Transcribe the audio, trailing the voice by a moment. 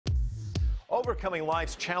Overcoming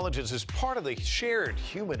life's challenges is part of the shared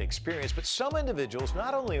human experience, but some individuals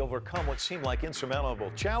not only overcome what seem like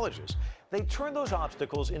insurmountable challenges, they turn those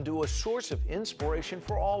obstacles into a source of inspiration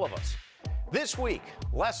for all of us. This week,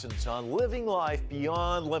 lessons on living life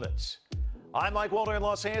beyond limits. I'm Mike Walter in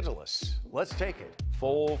Los Angeles. Let's take it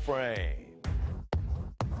full frame.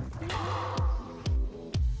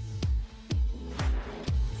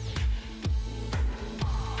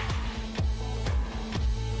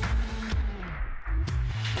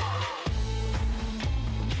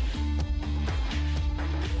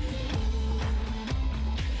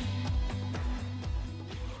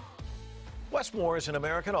 Wes Moore is an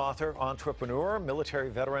American author, entrepreneur,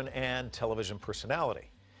 military veteran, and television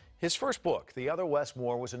personality. His first book, The Other Wes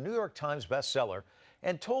Moore, was a New York Times bestseller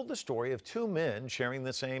and told the story of two men sharing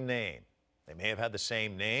the same name. They may have had the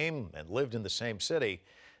same name and lived in the same city,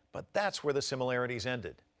 but that's where the similarities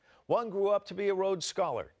ended. One grew up to be a Rhodes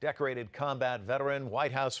Scholar, decorated combat veteran,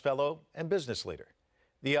 White House fellow, and business leader.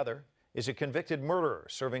 The other is a convicted murderer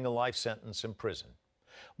serving a life sentence in prison.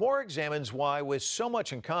 Moore examines why, with so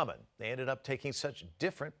much in common, they ended up taking such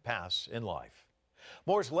different paths in life.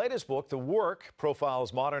 Moore's latest book, The Work,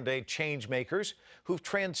 profiles modern-day change makers who've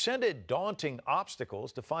transcended daunting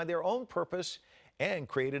obstacles to find their own purpose and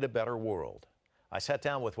created a better world. I sat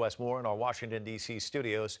down with Wes Moore in our Washington, D.C.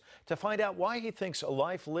 studios to find out why he thinks a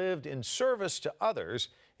life lived in service to others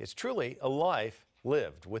is truly a life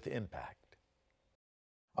lived with impact.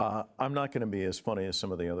 I'm not going to be as funny as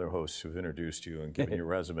some of the other hosts who've introduced you and given your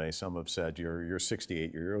resume. Some have said you're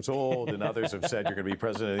 68 years old, and others have said you're going to be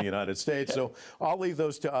president of the United States. So I'll leave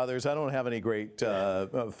those to others. I don't have any great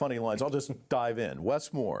funny lines. I'll just dive in.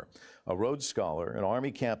 Wes Moore, a Rhodes Scholar, an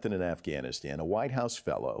Army captain in Afghanistan, a White House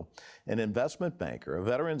fellow, an investment banker, a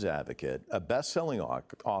veterans advocate, a best-selling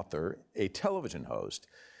author, a television host.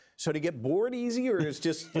 So to get bored easy, or is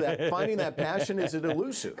just that finding that passion, is it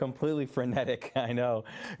elusive? Completely frenetic, I know.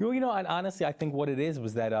 Well, and honestly, I think what it is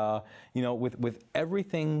was that, with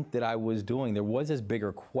everything that I was doing, there was this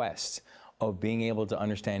bigger quest of being able to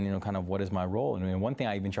understand, kind of what is my role. And I mean, one thing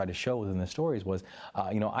I even tried to show within the stories was,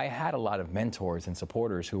 I had a lot of mentors and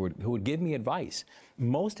supporters who would give me advice,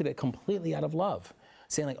 most of it completely out of love,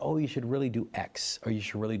 saying like, oh, you should really do X, or you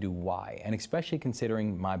should really do Y. And especially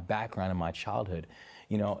considering my background and my childhood,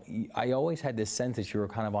 I always had this sense that you were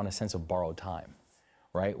kind of on a sense of borrowed time,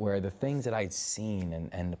 right? Where the things that I'd seen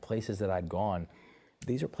and the places that I'd gone,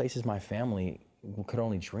 these are places my family could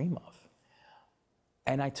only dream of.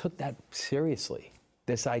 And I took that seriously.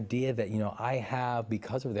 This idea that, I have,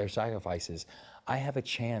 because of their sacrifices, I have a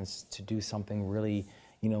chance to do something really,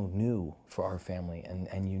 new for our family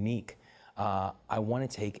and unique. I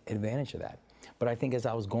want to take advantage of that. But I think as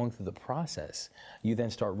I was going through the process, you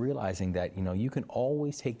then start realizing that, you can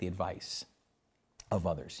always take the advice of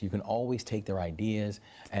others. You can always take their ideas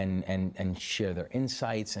and share their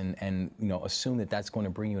insights and assume that that's going to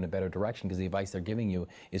bring you in a better direction because the advice they're giving you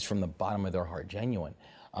is from the bottom of their heart, genuine.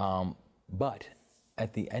 But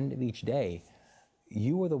at the end of each day,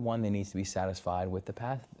 you are the one that needs to be satisfied with the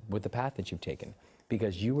path that you've taken,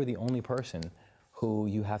 because you are the only person who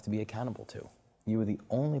you have to be accountable to. You are the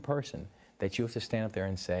only person that you have to stand up there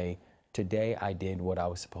and say, today I did what I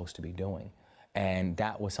was supposed to be doing. And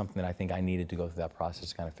that was something that I think I needed to go through that process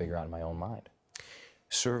to kind of figure out in my own mind.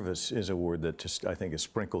 Service is a word that just, I think, is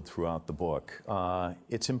sprinkled throughout the book.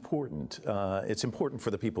 It's important. It's important for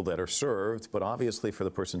the people that are served, but obviously for the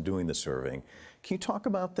person doing the serving. Can you talk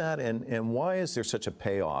about that, and why is there such a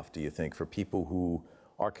payoff, do you think, for people who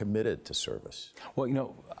are committed to service?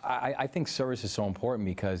 Well, I think service is so important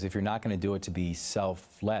because if you're not going to do it to be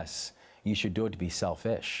selfless, you should do it to be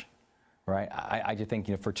selfish, right? I just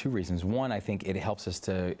think, for two reasons. One, I think it helps us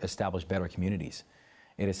to establish better communities.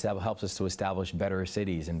 It helps us to establish better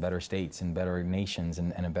cities and better states and better nations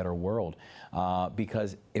and a better world.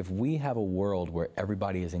 Because if we have a world where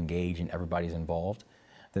everybody is engaged and everybody's involved,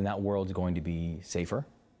 then that world is going to be safer.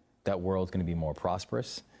 That world is going to be more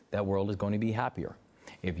prosperous. That world is going to be happier.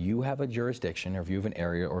 If you have a jurisdiction, or if you have an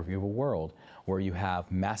area, or if you have a world where you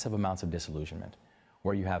have massive amounts of disillusionment,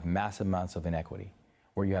 where you have massive amounts of inequity,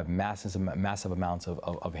 where you have massive amounts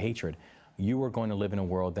of hatred, you are going to live in a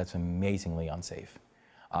world that's amazingly unsafe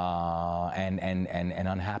and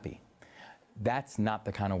unhappy. That's not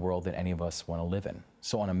the kind of world that any of us want to live in.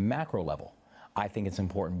 So on a macro level, I think it's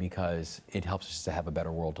important because it helps us to have a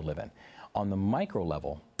better world to live in. On the micro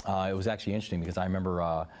level, it was actually interesting because I remember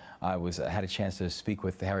I had a chance to speak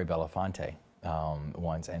with Harry Belafonte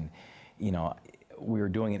once, and we were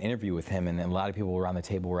doing an interview with him, and a lot of people around the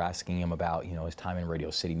table were asking him about, his time in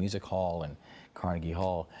Radio City Music Hall and Carnegie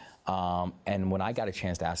Hall. And when I got a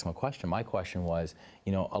chance to ask him a question, my question was,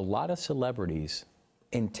 a lot of celebrities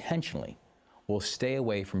intentionally will stay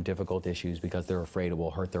away from difficult issues because they're afraid it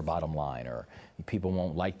will hurt their bottom line, or people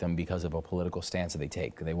won't like them because of a political stance that they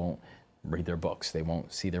take. They won't read their books, they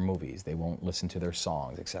won't see their movies, they won't listen to their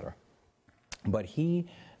songs, etc. But he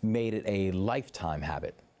made it a lifetime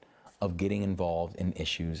habit of getting involved in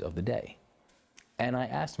issues of the day. And I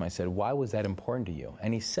asked him, I said, why was that important to you?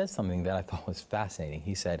 And he said something that I thought was fascinating.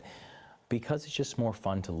 He said, because it's just more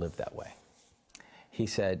fun to live that way. He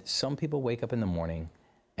said, some people wake up in the morning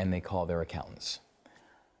and they call their accountants.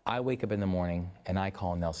 I wake up in the morning and I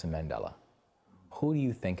call Nelson Mandela. Who do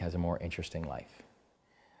you think has a more interesting life?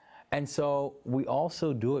 And so we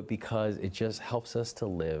also do it because it just helps us to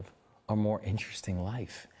live a more interesting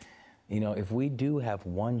life. If we do have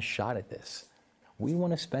one shot at this, we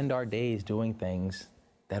want to spend our days doing things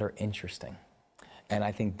that are interesting. And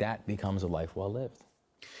I think that becomes a life well lived.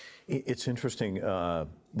 It's interesting, the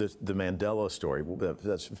Mandela story,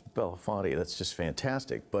 that's Belafonte, that's just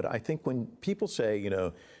fantastic. But I think when people say,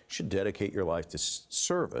 you should dedicate your life to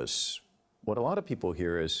service, what a lot of people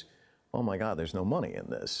hear is, oh my God, there's no money in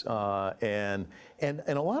this. And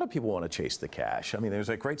a lot of people want to chase the cash. I mean, there's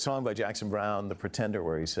a great song by Jackson Browne, The Pretender,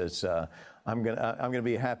 where he says, I'm gonna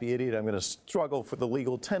be a happy idiot, I'm gonna struggle for the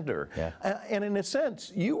legal tender. Yeah. And in a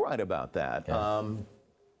sense, you write about that. Yeah.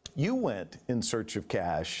 You went in search of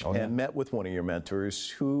cash and met with one of your mentors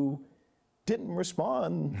who didn't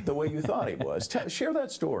respond the way you thought he was. Share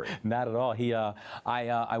that story. Not at all.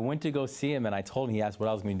 I went to go see him, and I told him, he asked what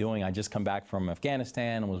I was going to be doing. I just come back from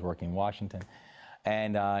Afghanistan and was working in Washington.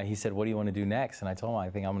 And he said, what do you want to do next? And I told him, I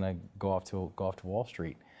think I'm going to go off to Wall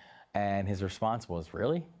Street. And his response was,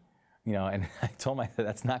 really? And I told him, I said,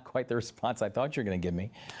 that's not quite the response I thought you were going to give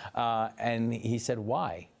me. And he said,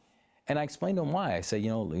 why? And I explained to him why. I said,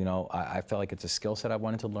 I felt like it's a skill set I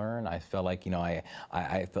wanted to learn. I felt like, I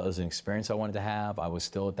felt it was an experience I wanted to have. I was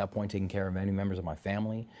still at that point taking care of many members of my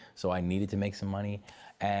family, so I needed to make some money.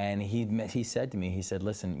 And he said to me, he said,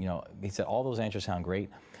 listen, he said, all those answers sound great.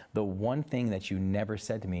 The one thing that you never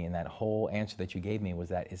said to me in that whole answer that you gave me was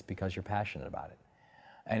that it's because you're passionate about it.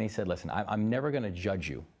 And he said, listen, I'm never going to judge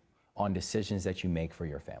you on decisions that you make for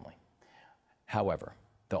your family. However,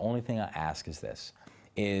 the only thing I ask is this.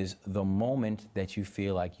 Is the moment that you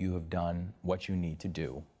feel like you have done what you need to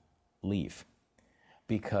do, leave.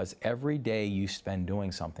 Because every day you spend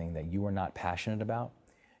doing something that you are not passionate about,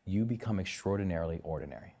 you become extraordinarily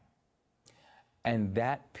ordinary. And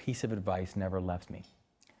that piece of advice never left me,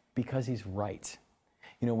 because he's right.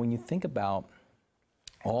 When you think about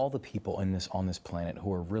all the people on this planet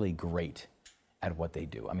who are really great at what they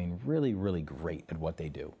do, I mean, really, really great at what they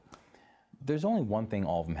do, there's only one thing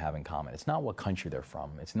all of them have in common. It's not what country they're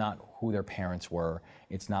from. It's not who their parents were.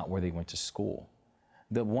 It's not where they went to school.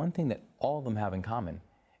 The one thing that all of them have in common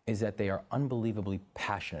is that they are unbelievably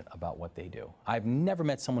passionate about what they do. I've never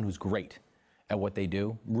met someone who's great at what they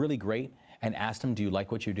do, really great, and asked them, do you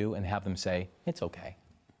like what you do? And have them say, it's okay.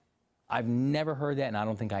 I've never heard that, and I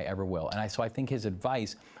don't think I ever will. And so I think his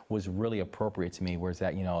advice was really appropriate to me, whereas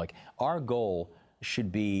that, our goal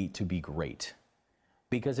should be to be great.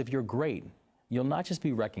 Because if you're great, you'll not just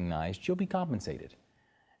be recognized, you'll be compensated.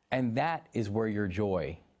 And that is where your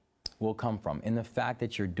joy will come from, in the fact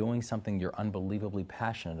that you're doing something you're unbelievably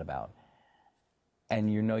passionate about.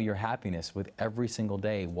 And your happiness with every single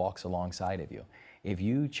day walks alongside of you. If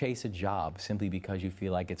you chase a job simply because you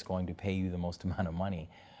feel like it's going to pay you the most amount of money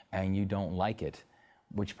and you don't like it,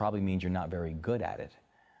 which probably means you're not very good at it,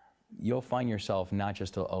 you'll find yourself not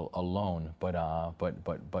just alone, but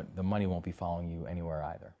the money won't be following you anywhere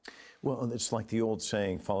either. Well, it's like the old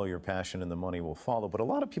saying, follow your passion and the money will follow, but a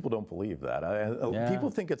lot of people don't believe that. People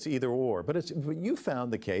think it's either or, but you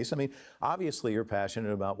found the case. I mean, obviously you're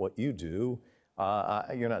passionate about what you do.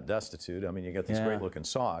 You're not destitute. I mean, you got these great looking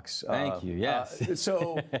socks. Thank you, yes.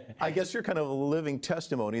 So I guess you're kind of a living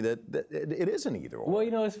testimony that it isn't either or.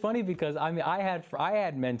 Well, it's funny because I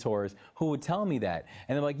had mentors who would tell me that.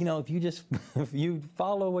 And they're like, if you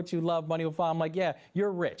follow what you love, money will follow. I'm like, yeah,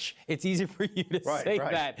 you're rich. It's easy for you to say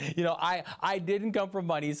that. I didn't come from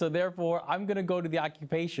money, so therefore I'm going to go to the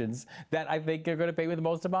occupations that I think are going to pay me the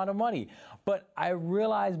most amount of money. But I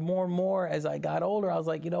realized more and more as I got older, I was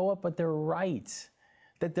like, you know what, but they're right.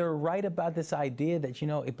 That they're right about this idea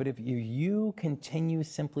that, but if you continue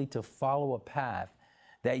simply to follow a path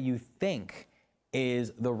that you think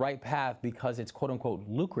is the right path because it's quote unquote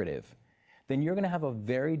lucrative, then you're going to have a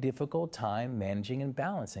very difficult time managing and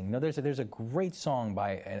balancing. There's a great song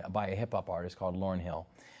by a hip hop artist called Lauryn Hill.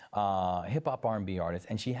 hip hop R&B artist,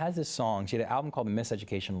 and she has this song. She had an album called The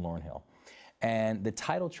Miseducation of Lauryn Hill. And the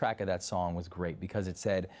title track of that song was great because it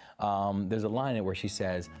said, there's a line in it where she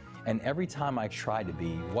says, "And every time I tried to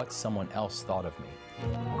be what someone else thought of me."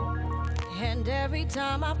 And every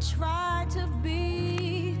time I've tried to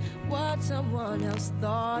be what someone else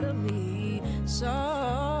thought of me,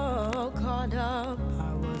 so caught up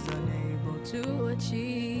I was unable to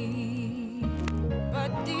achieve.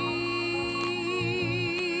 But deep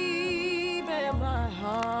in my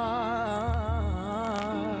heart,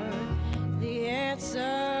 the answer,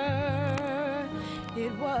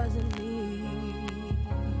 it wasn't me.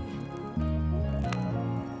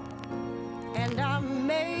 And I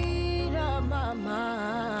made up my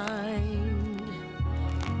mind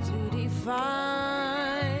to define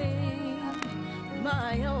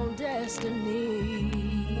my own destiny.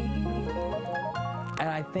 And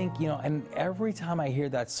I think, you know, and every time I hear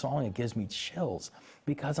that song, it gives me chills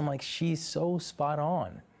because I'm like, she's so spot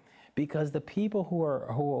on. Because the people who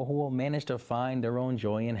will manage to find their own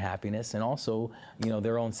joy and happiness, and also, you know,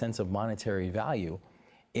 their own sense of monetary value,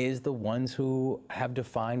 is the ones who have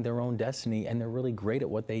defined their own destiny, and they're really great at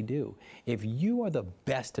what they do. If you are the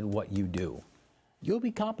best at what you do, you'll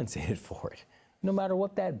be compensated for it, no matter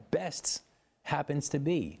what that best happens to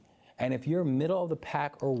be. And if you're middle of the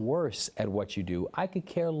pack or worse at what you do, I could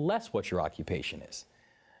care less what your occupation is.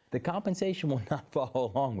 The compensation will not follow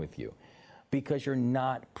along with you because you're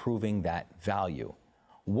not proving that value.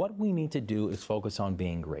 What we need to do is focus on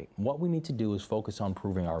being great. What we need to do is focus on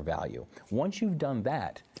proving our value. Once you've done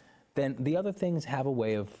that, then the other things have a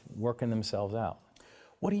way of working themselves out.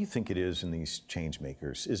 What do you think it is in these change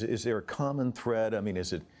makers? Is there a common thread? I mean,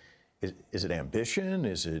 is it ambition?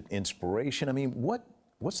 Is it inspiration? I mean,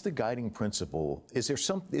 what's the guiding principle? Is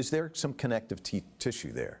there some connective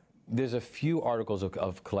tissue there? There's a few articles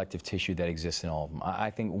of collective tissue that exist in all of them. I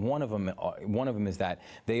think one of them is that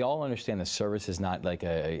they all understand the service is not like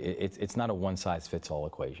it's not a one-size-fits-all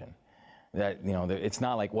equation. That, you know, it's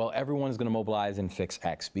not like, well, everyone's going to mobilize and fix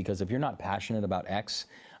X, because if you're not passionate about X,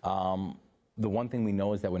 the one thing we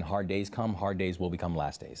know is that when hard days come, hard days will become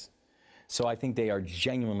last days. So I think they are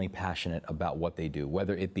genuinely passionate about what they do,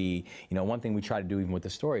 whether it be, you know, one thing we try to do even with the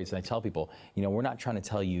stories, and I tell people, you know, we're not trying to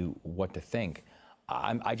tell you what to think.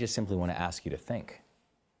 I just simply want to ask you to think,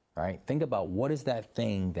 right? Think about what is that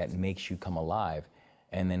thing that makes you come alive,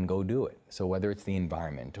 and then go do it. So whether it's the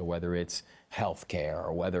environment, or whether it's healthcare,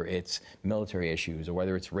 or whether it's military issues, or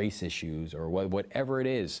whether it's race issues, or whatever it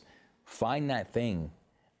is, find that thing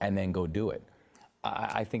and then go do it.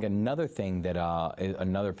 I think another thing that,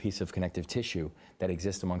 another piece of connective tissue that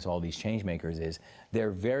exists amongst all these change makers is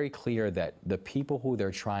they're very clear that the people who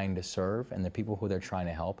they're trying to serve and the people who they're trying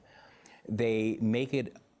to help, they make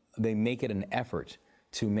it an effort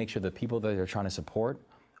to make sure the people that they're trying to support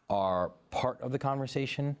are part of the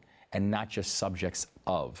conversation and not just subjects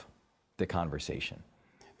of the conversation.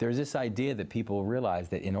 There's this idea that people realize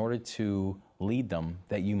that in order to lead them,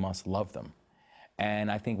 that you must love them.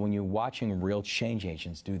 And I think when you're watching real change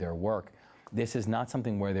agents do their work, this is not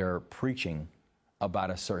something where they're preaching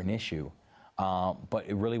about a certain issue, but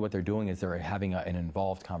really what they're doing is they're having an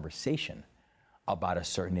involved conversation about a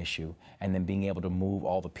certain issue, and then being able to move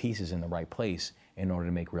all the pieces in the right place in order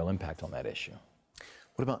to make real impact on that issue.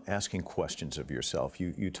 What about asking questions of yourself?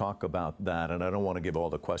 You talk about that, and I don't want to give all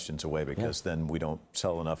the questions away because then we don't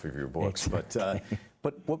sell enough of your books. Exactly.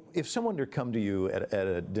 But if someone were to come to you at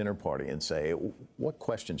a dinner party and say, what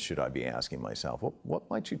questions should I be asking myself? What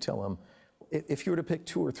might you tell them? If you were to pick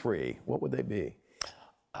 2 or 3, what would they be?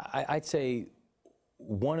 I'd say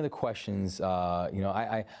one of the questions, you know,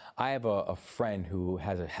 I have a friend who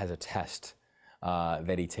has a test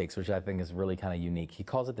that he takes, which I think is really kind of unique. He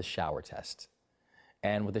calls it the shower test.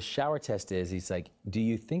 And what the shower test is, he's like, do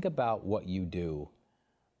you think about what you do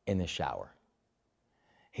in the shower?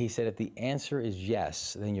 He said, if the answer is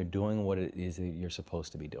yes, then you're doing what it is that you're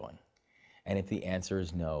supposed to be doing. And if the answer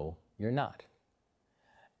is no, you're not.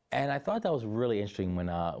 And I thought that was really interesting when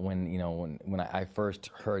I first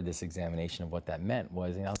heard this examination of what that meant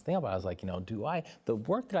was, I was thinking about it, I was like, you know, the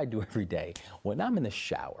work that I do every day, when I'm in the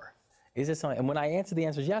shower, is it something, and when I answered the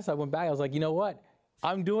answer is yes, I went back, I was like, you know what?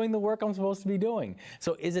 I'm doing the work I'm supposed to be doing.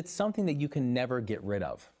 So is it something that you can never get rid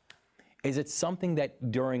of? Is it something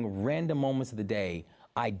that during random moments of the day,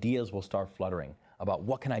 ideas will start fluttering about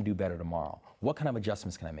what can I do better tomorrow? What kind of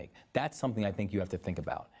adjustments can I make? That's something I think you have to think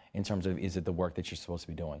about in terms of, is it the work that you're supposed to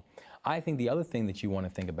be doing? I think the other thing that you want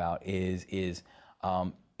to think about is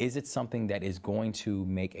it something that is going to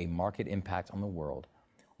make a market impact on the world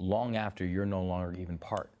long after you're no longer even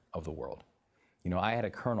part of the world? You know, I had a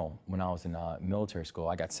colonel when I was in military school.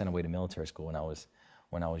 I got sent away to military school when I was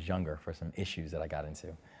when I was younger for some issues that I got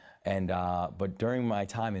into. And, but during my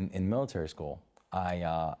time in military school, we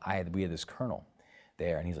had this colonel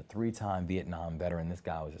there, and he's a 3-time Vietnam veteran. This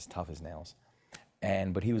guy was as tough as nails.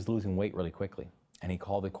 But he was losing weight really quickly. And he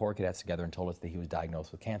called the Corps cadets together and told us that he was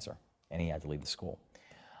diagnosed with cancer, and he had to leave the school.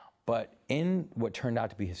 But in what turned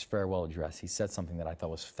out to be his farewell address, he said something that I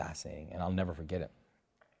thought was fascinating, and I'll never forget it.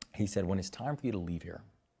 He said, when it's time for you to leave here,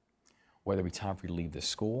 whether it's time for you to leave this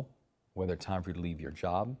school, whether it's time for you to leave your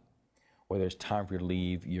job, whether it's time for you to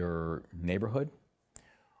leave your neighborhood,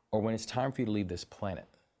 or when it's time for you to leave this planet,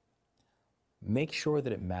 make sure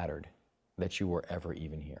that it mattered that you were ever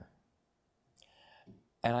even here.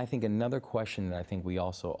 And I think another question that I think we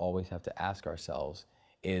also always have to ask ourselves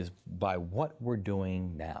is, by what we're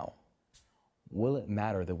doing now, will it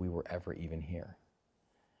matter that we were ever even here?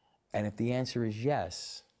 And if the answer is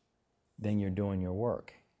yes, then you're doing your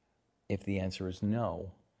work. If the answer is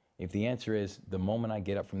no, if the answer is the moment I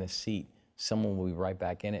get up from this seat, someone will be right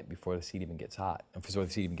back in it before the seat even gets hot, before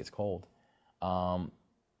the seat even gets cold,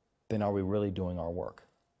 then are we really doing our work?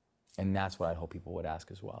 And that's what I hope people would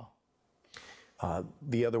ask as well.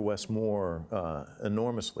 The other Wes Moore,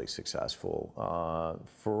 enormously successful.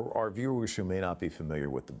 For our viewers who may not be familiar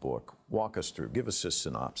with the book, walk us through, give us a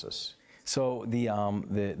synopsis. So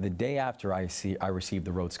the day after I received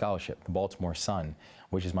the Rhodes Scholarship, the Baltimore Sun,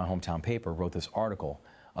 which is my hometown paper, wrote this article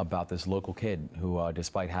about this local kid who,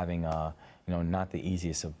 despite having not the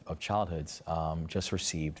easiest of childhoods, just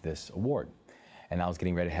received this award. And I was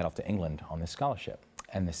getting ready to head off to England on this scholarship.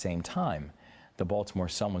 And at the same time, the Baltimore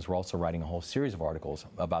Sun was also writing a whole series of articles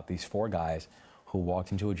about these 4 guys who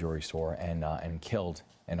walked into a jewelry store and killed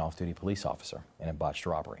an off-duty police officer in a botched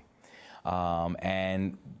robbery.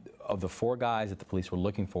 And of the 4 guys that the police were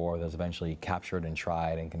looking for, that was eventually captured and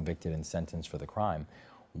tried and convicted and sentenced for the crime,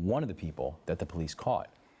 one of the people that the police caught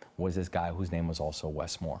was this guy whose name was also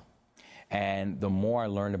Wes Moore. And the more I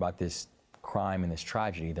learned about this crime and this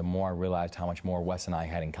tragedy, the more I realized how much more Wes and I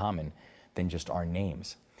had in common than just our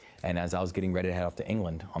names. And as I was getting ready to head off to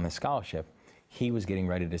England on this scholarship, he was getting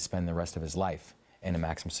ready to spend the rest of his life in a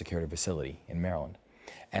maximum security facility in Maryland.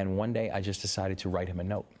 And one day I just decided to write him a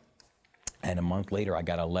note. And a month later, I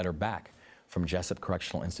got a letter back from Jessup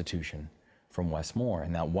Correctional Institution from Wes Moore.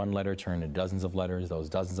 And that one letter turned into dozens of letters. Those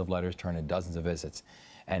dozens of letters turned into dozens of visits.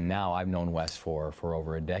 And now I've known Wes for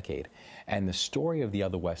over a decade. And the story of the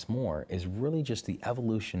other Wes Moore is really just the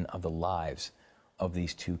evolution of the lives of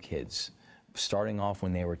these 2 kids, starting off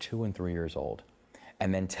when they were 2 and 3 years old,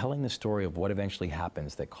 and then telling the story of what eventually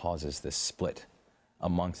happens that causes this split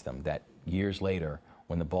amongst them, that years later,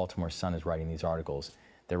 when the Baltimore Sun is writing these articles,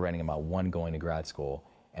 they're writing about one going to grad school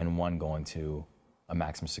and one going to a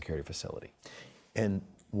maximum security facility. And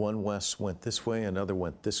one Wes went this way, another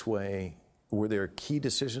went this way. Were there key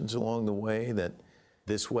decisions along the way that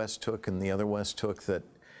this Wes took and the other Wes took that,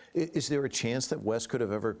 is there a chance that Wes could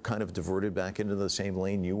have ever kind of diverted back into the same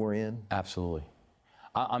lane you were in? Absolutely.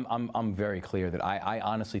 I'm very clear that I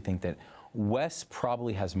honestly think that Wes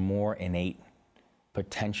probably has more innate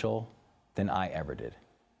potential than I ever did.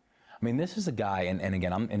 I mean, this is a guy, and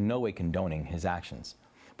again, I'm in no way condoning his actions,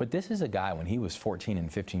 but this is a guy, when he was 14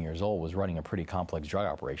 and 15 years old, was running a pretty complex drug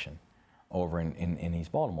operation over in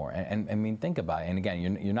East Baltimore. And I mean, think about it. And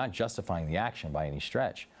again, you're not justifying the action by any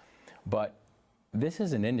stretch, but this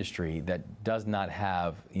is an industry that does not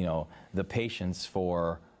have, the patience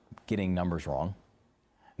for getting numbers wrong,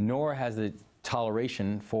 nor has the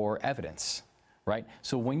toleration for evidence, right?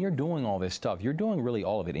 So when you're doing all this stuff, you're doing really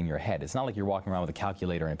all of it in your head. It's not like you're walking around with a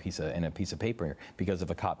calculator and a piece of paper, because if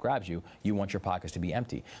a cop grabs you, you want your pockets to be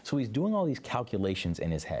empty. So he's doing all these calculations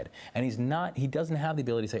in his head, and he doesn't have the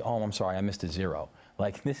ability to say, oh, I'm sorry, I missed a zero.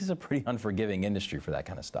 Like, this is a pretty unforgiving industry for that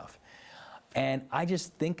kind of stuff. And I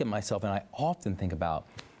just think of myself, and I often think about,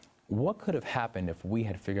 what could have happened if we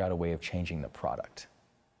had figured out a way of changing the product?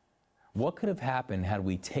 What could have happened had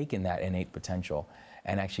we taken that innate potential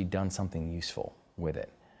and actually done something useful with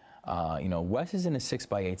it? Wes is in a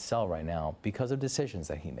 6x8 cell right now because of decisions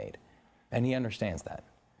that he made, and he understands that.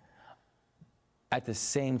 At the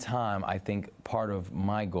same time, I think part of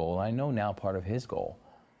my goal, I know now part of his goal,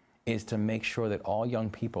 is to make sure that all young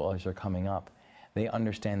people, as they're coming up, they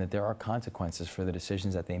understand that there are consequences for the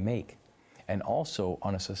decisions that they make. And also,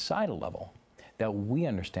 on a societal level, that we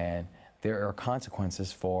understand there are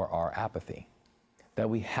consequences for our apathy, that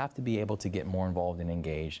we have to be able to get more involved and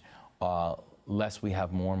engaged, lest we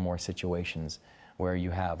have more and more situations where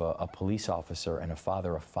you have a police officer and a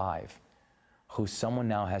father of 5 who someone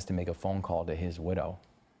now has to make a phone call to his widow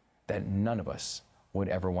that none of us would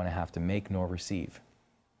ever want to have to make nor receive.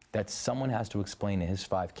 That someone has to explain to his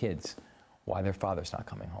 5 kids why their father's not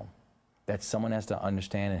coming home. that someone has to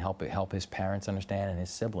understand and help his parents understand and his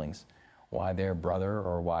siblings why their brother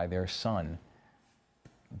or why their son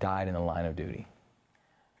died in the line of duty.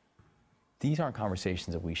 These aren't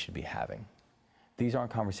conversations that we should be having. These aren't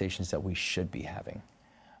conversations that we should be having.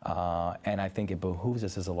 And I think it behooves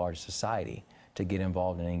us as a large society to get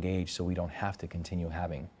involved and engaged so we don't have to continue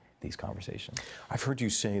having these conversations. I've heard you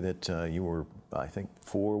say that you were, I think,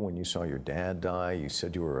 4 when you saw your dad die. You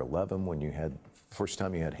said you were 11 when you had, first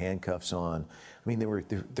time you had handcuffs on. I mean,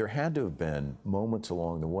 there had to have been moments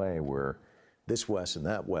along the way where this Wes and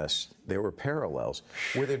that Wes, there were parallels.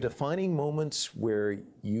 Were there defining moments where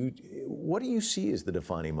what do you see as the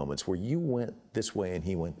defining moments where you went this way and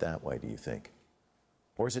he went that way, do you think?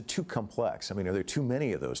 Or is it too complex? I mean, are there too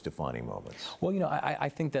many of those defining moments? Well, you know, I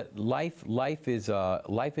think that life is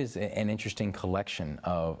an interesting collection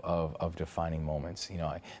of defining moments. You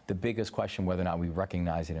know, the biggest question, whether or not we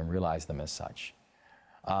recognize it and realize them as such.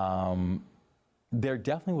 There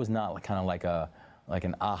definitely was not kind of like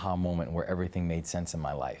an aha moment where everything made sense in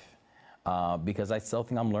my life, because I still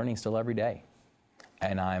think I'm learning still every day,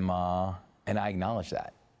 and I acknowledge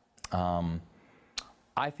that.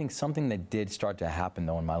 I think something that did start to happen,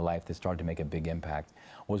 though, in my life that started to make a big impact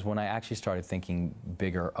was when I actually started thinking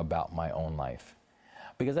bigger about my own life.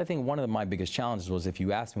 Because I think one of my biggest challenges was, if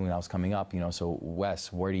you asked me when I was coming up, you know, so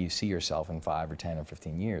Wes, where do you see yourself in 5 or 10 or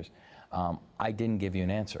 15 years? I didn't give you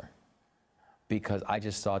an answer, because I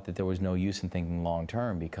just thought that there was no use in thinking long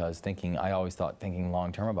term, because I always thought thinking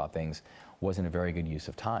long term about things wasn't a very good use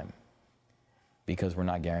of time, because we're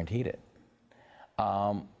not guaranteed it.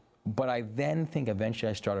 But I then think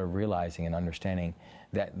eventually I started realizing and understanding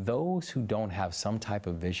that those who don't have some type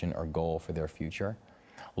of vision or goal for their future,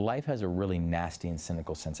 life has a really nasty and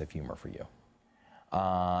cynical sense of humor for you.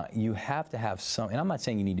 You have to have some, and I'm not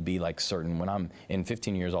saying you need to be like certain, when I'm in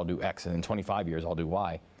 15 years I'll do X and in 25 years I'll do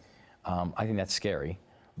Y. I think that's scary,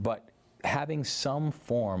 but having some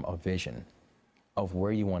form of vision of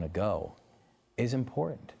where you want to go is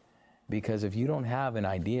important. Because if you don't have an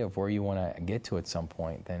idea of where you want to get to at some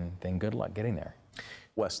point, then good luck getting there.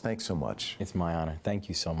 Wes, thanks so much. It's my honor. Thank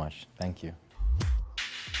you so much. Thank you.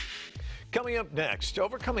 Coming up next,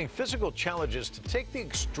 overcoming physical challenges to take the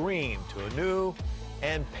extreme to a new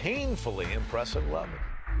and painfully impressive level.